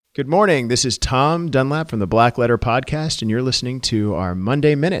Good morning. This is Tom Dunlap from the Black Letter Podcast, and you're listening to our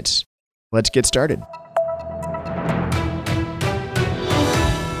Monday Minutes. Let's get started.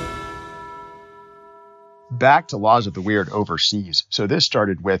 Back to Laws of the Weird overseas. So this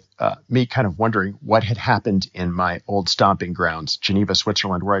started with me kind of wondering what had happened in my old stomping grounds, Geneva,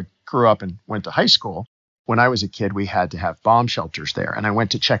 Switzerland, where I grew up and went to high school. When I was a kid, we had to have bomb shelters there. And I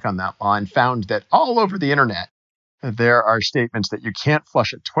went to check on that law and found that all over the internet, there are statements that you can't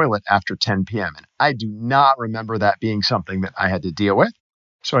flush a toilet after 10 p.m. And I do not remember that being something that I had to deal with.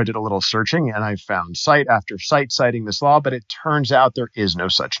 So I did a little searching and I found site after site citing this law, but it turns out there is no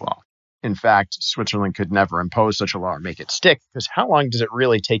such law. In fact, Switzerland could never impose such a law or make it stick, because how long does it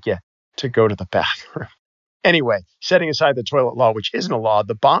really take you to go to the bathroom? Anyway, setting aside the toilet law, which isn't a law,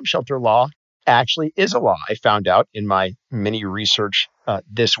 the bomb shelter law actually is a law. I found out in my mini research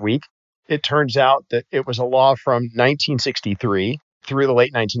this week. It turns out that it was a law from 1963 through the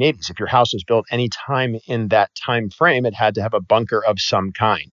late 1980s. If your house was built any time in that time frame, it had to have a bunker of some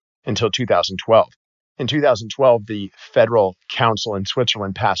kind until 2012. In 2012, the Federal Council in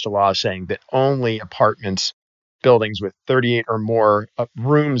Switzerland passed a law saying that only apartments, buildings with 38 or more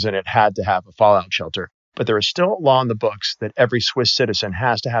rooms in it had to have a fallout shelter. But there is still a law in the books that every Swiss citizen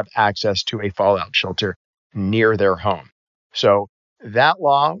has to have access to a fallout shelter near their home. So that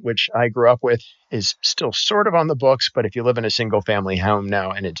law, which I grew up with, is still sort of on the books. But if you live in a single family home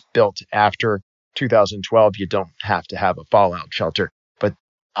now and it's built after 2012, you don't have to have a fallout shelter. But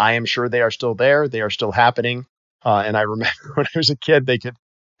I am sure they are still there. They are still happening. And I remember when I was a kid,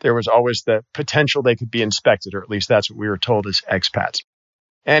 there was always the potential they could be inspected, or at least that's what we were told as expats.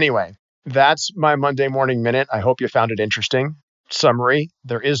 Anyway, that's my Monday morning minute. I hope you found it interesting. Summary: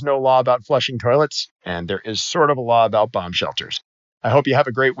 there is no law about flushing toilets, and there is sort of a law about bomb shelters. I hope you have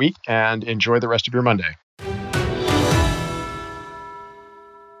a great week and enjoy the rest of your Monday.